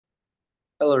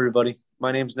Hello, everybody.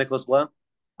 My name's Nicholas Blau.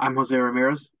 I'm Jose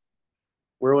Ramirez.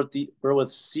 We're with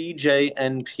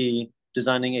CJNP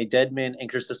designing a Deadman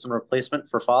anchor system replacement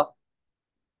for Foth.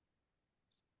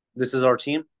 This is our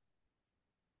team.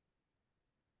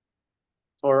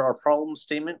 For our problem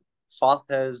statement, Foth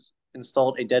has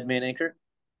installed a Deadman anchor.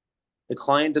 The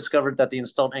client discovered that the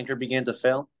installed anchor began to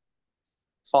fail.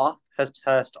 Foth has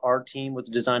tasked our team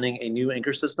with designing a new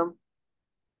anchor system,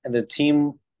 and the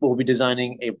team will be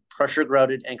designing a pressure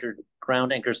grouted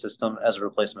ground anchor system as a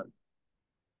replacement.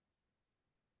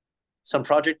 Some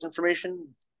project information.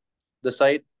 The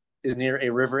site is near a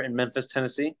river in Memphis,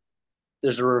 Tennessee.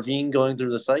 There's a ravine going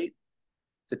through the site.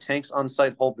 The tanks on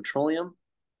site hold petroleum,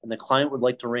 and the client would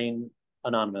like to remain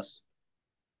anonymous.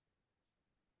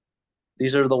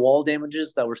 These are the wall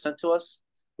damages that were sent to us.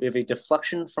 We have a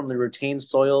deflection from the retained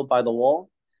soil by the wall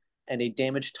and a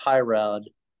damaged tie rod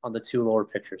on the two lower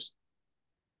pictures.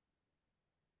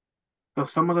 So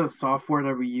some of the software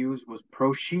that we used was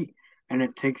ProSheet, and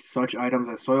it takes such items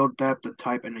as soil depth, the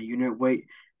type, and the unit weight.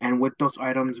 And with those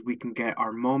items, we can get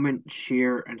our moment,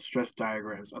 shear, and stress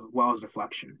diagrams, as well as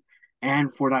deflection.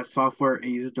 And for that software, it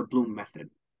uses the Bloom method.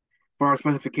 For our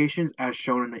specifications, as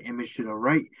shown in the image to the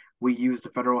right, we use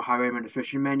the Federal Highway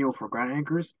Administration Manual for ground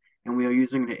anchors, and we are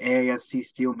using the AASC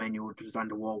steel manual to design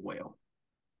the wall whale.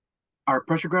 Our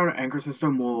pressure grounded anchor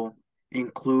system will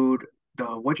include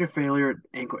the wedge of failure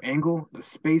angle, the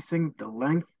spacing, the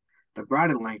length, the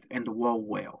graded length, and the wall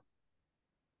wale.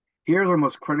 Here's our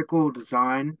most critical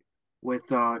design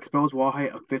with exposed wall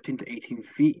height of 15 to 18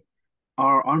 feet.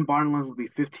 Our unbonded length will be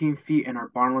 15 feet and our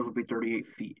bond length will be 38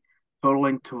 feet,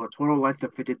 totaling to a total length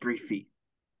of 53 feet.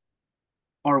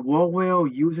 Our wall wale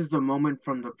uses the moment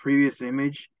from the previous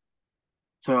image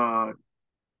to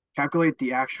calculate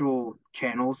the actual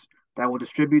channels that will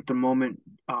distribute the moment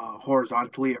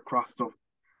horizontally across the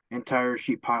entire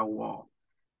sheet pile wall.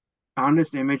 On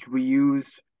this image, we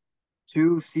use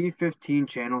two C15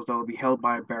 channels that will be held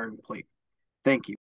by a bearing plate. Thank you.